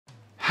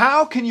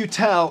How can you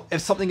tell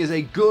if something is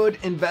a good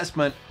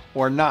investment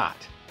or not?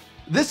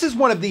 This is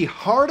one of the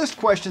hardest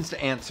questions to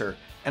answer,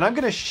 and I'm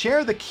going to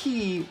share the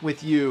key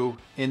with you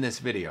in this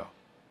video.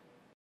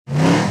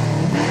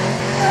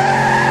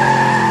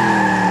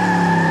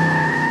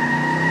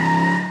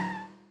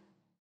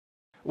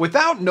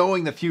 Without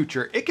knowing the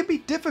future, it can be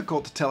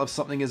difficult to tell if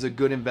something is a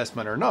good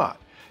investment or not.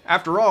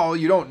 After all,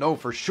 you don't know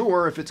for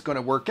sure if it's going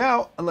to work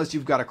out unless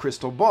you've got a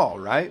crystal ball,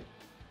 right?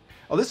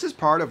 Well, this is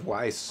part of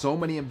why so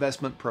many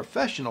investment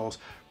professionals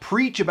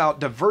preach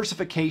about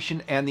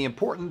diversification and the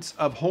importance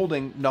of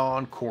holding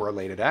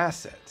non-correlated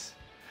assets.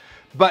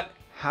 But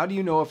how do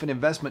you know if an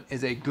investment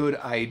is a good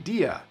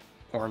idea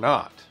or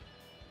not?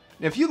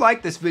 If you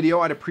like this video,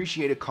 I'd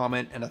appreciate a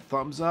comment and a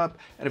thumbs up.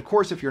 And of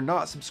course, if you're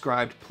not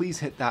subscribed, please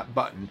hit that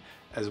button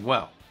as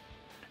well.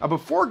 Now,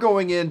 before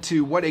going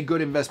into what a good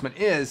investment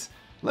is,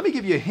 let me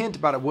give you a hint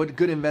about what a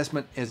good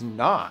investment is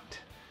not.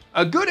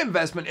 A good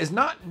investment is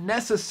not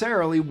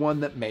necessarily one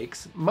that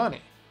makes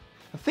money.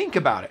 Think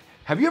about it.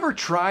 Have you ever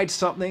tried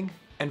something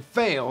and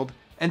failed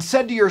and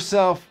said to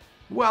yourself,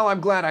 well,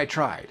 I'm glad I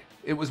tried.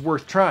 It was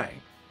worth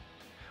trying.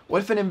 Well,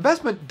 if an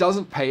investment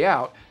doesn't pay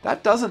out,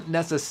 that doesn't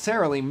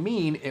necessarily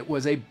mean it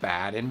was a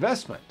bad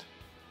investment.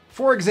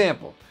 For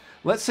example,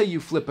 let's say you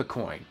flip a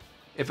coin.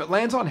 If it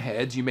lands on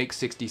heads, you make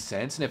 60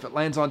 cents, and if it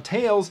lands on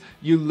tails,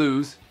 you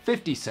lose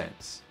 50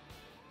 cents.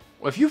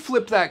 Well, if you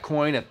flip that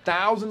coin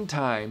 1,000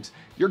 times,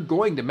 you're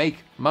going to make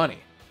money.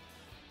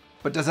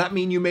 But does that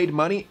mean you made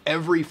money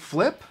every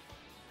flip?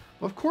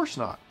 Well, of course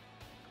not.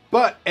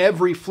 But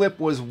every flip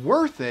was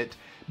worth it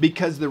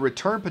because the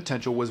return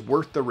potential was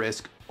worth the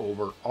risk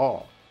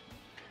overall.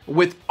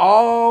 With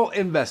all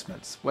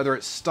investments, whether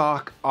it's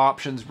stock,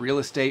 options, real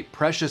estate,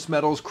 precious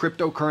metals,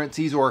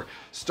 cryptocurrencies, or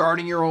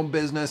starting your own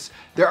business,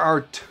 there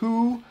are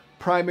two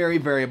primary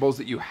variables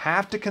that you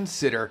have to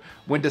consider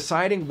when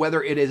deciding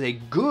whether it is a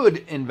good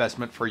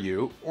investment for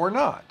you or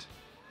not.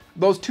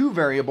 Those two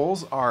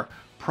variables are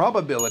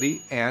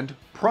probability and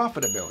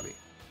profitability.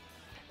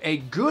 A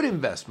good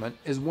investment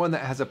is one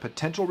that has a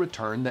potential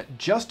return that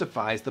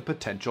justifies the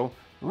potential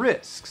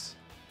risks.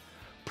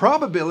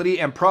 Probability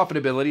and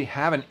profitability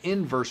have an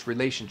inverse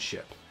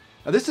relationship.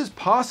 Now, this is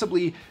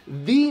possibly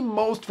the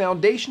most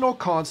foundational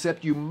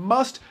concept you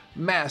must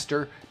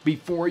master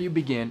before you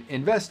begin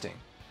investing.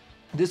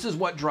 This is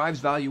what drives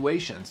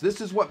valuations.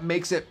 This is what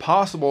makes it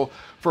possible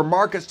for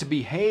markets to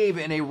behave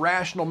in a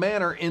rational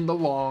manner in the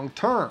long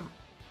term.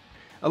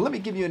 Now, let me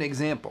give you an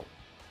example.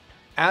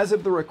 As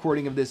of the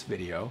recording of this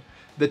video,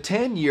 the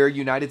 10-year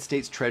United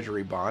States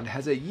Treasury Bond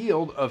has a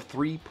yield of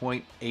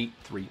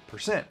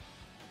 3.83%.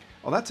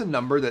 Well, that's a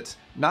number that's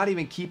not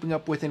even keeping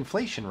up with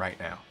inflation right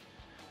now.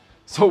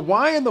 So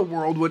why in the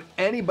world would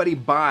anybody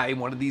buy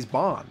one of these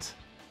bonds?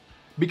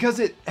 Because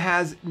it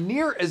has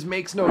near as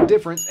makes no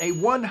difference a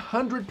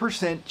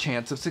 100%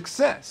 chance of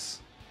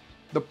success.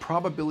 The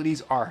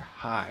probabilities are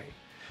high.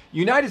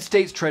 United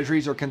States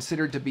Treasuries are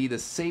considered to be the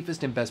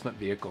safest investment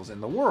vehicles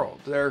in the world.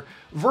 They're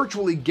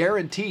virtually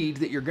guaranteed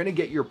that you're going to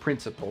get your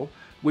principal,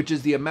 which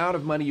is the amount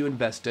of money you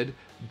invested,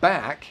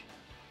 back,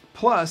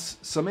 plus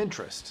some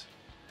interest.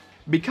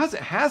 Because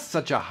it has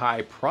such a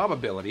high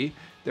probability,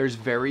 there's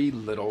very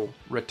little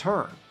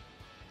return.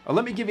 Now,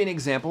 let me give you an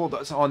example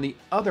that's on the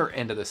other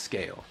end of the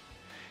scale.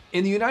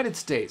 In the United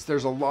States,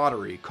 there's a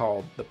lottery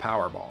called the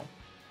Powerball.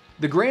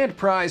 The grand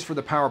prize for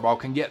the Powerball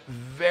can get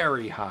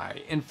very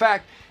high. In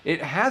fact,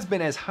 it has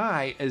been as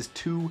high as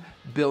 $2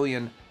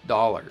 billion.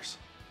 But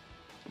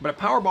a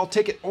Powerball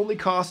ticket only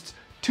costs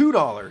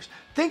 $2.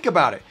 Think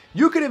about it.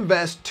 You could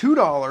invest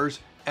 $2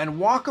 and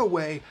walk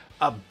away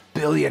a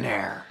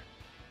billionaire.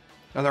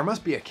 Now, there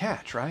must be a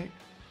catch, right?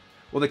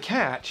 Well, the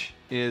catch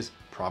is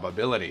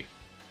probability.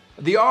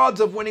 The odds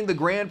of winning the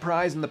grand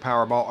prize in the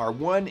Powerball are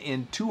 1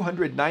 in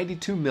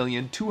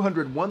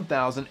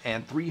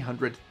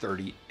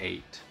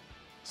 292,201,338.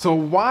 So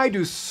why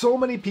do so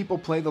many people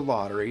play the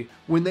lottery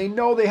when they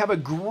know they have a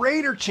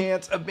greater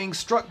chance of being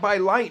struck by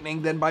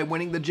lightning than by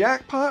winning the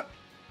jackpot?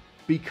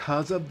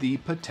 Because of the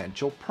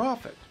potential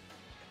profit.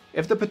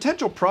 If the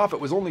potential profit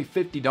was only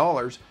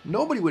 $50,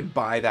 nobody would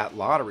buy that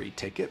lottery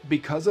ticket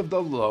because of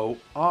the low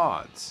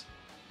odds.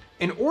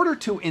 In order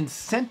to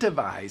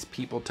incentivize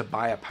people to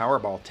buy a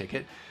Powerball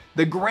ticket,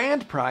 the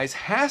grand prize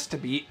has to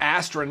be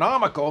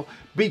astronomical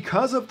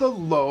because of the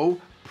low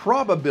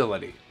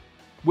probability.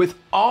 With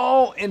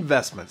all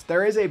investments,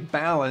 there is a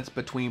balance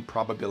between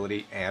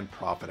probability and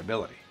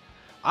profitability.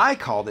 I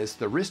call this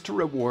the risk to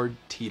reward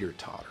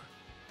teeter-totter.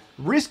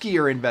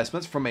 Riskier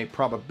investments from a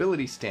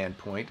probability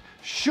standpoint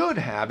should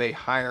have a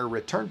higher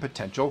return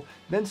potential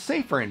than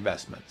safer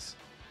investments.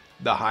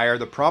 The higher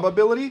the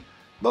probability,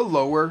 the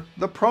lower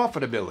the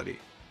profitability.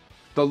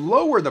 The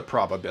lower the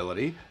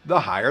probability,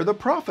 the higher the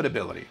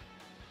profitability.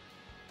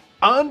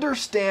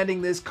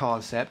 Understanding this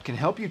concept can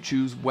help you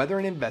choose whether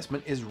an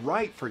investment is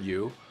right for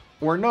you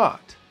or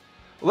not.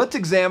 Let's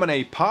examine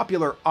a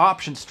popular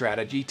option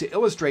strategy to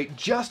illustrate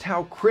just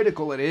how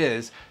critical it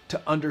is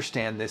to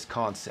understand this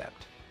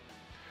concept.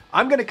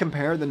 I'm going to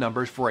compare the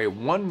numbers for a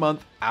 1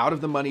 month out of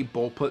the money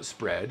bull put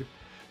spread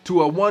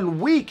to a 1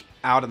 week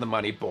out of the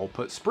money bull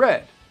put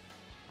spread.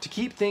 To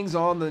keep things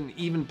on an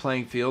even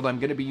playing field, I'm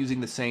going to be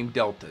using the same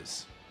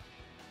deltas.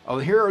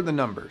 Here are the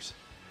numbers.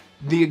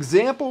 The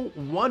example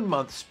 1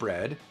 month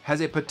spread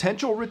has a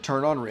potential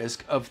return on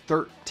risk of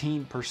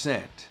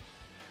 13%.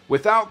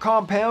 Without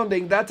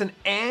compounding, that's an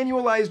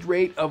annualized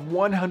rate of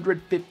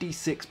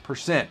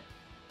 156%.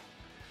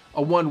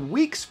 A 1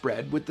 week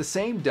spread with the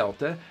same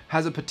delta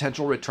has a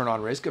potential return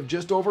on risk of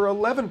just over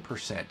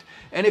 11%.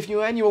 And if you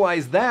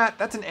annualize that,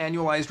 that's an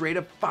annualized rate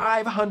of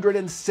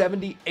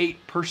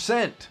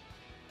 578%.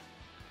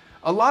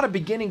 A lot of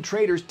beginning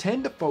traders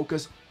tend to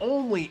focus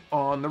only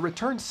on the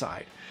return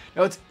side.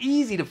 Now, it's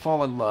easy to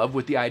fall in love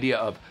with the idea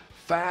of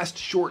fast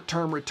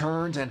short-term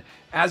returns, and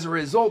as a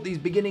result, these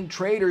beginning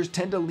traders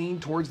tend to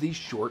lean towards these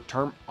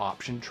short-term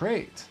option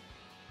trades.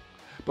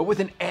 But with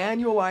an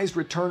annualized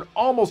return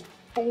almost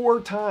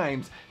 4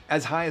 times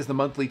as high as the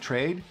monthly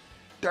trade,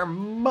 there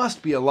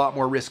must be a lot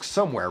more risk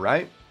somewhere,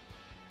 right?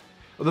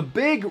 Well, the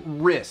big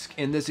risk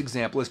in this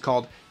example is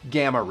called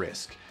gamma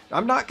risk.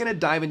 I'm not going to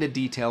dive into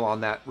detail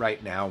on that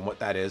right now and what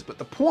that is, but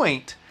the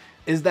point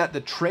is that the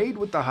trade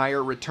with the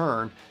higher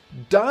return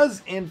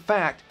does in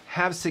fact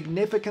have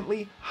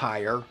significantly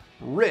higher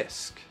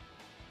risk.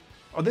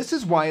 Well, this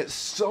is why it's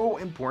so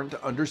important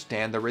to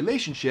understand the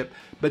relationship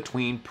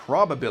between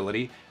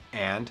probability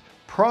and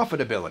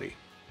profitability.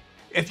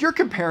 If you're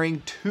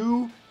comparing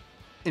 2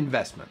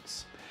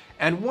 investments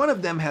and one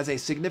of them has a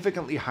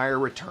significantly higher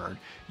return,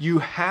 you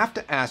have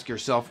to ask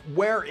yourself,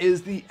 where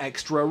is the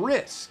extra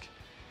risk?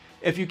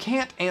 If you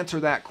can't answer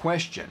that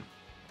question,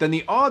 then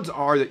the odds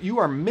are that you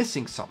are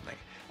missing something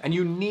and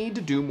you need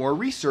to do more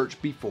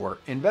research before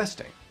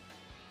investing.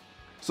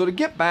 So to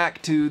get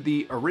back to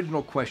the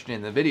original question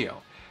in the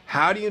video,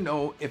 how do you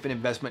know if an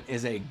investment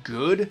is a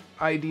good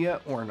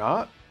idea or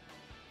not?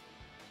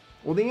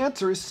 Well, the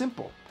answer is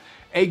simple.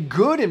 A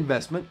good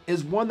investment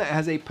is one that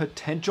has a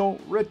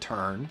potential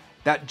return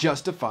that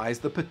justifies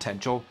the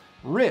potential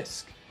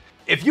risk.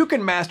 If you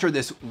can master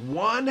this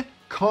one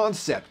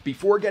concept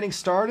before getting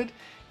started,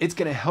 it's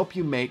going to help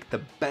you make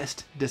the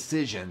best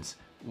decisions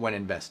when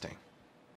investing.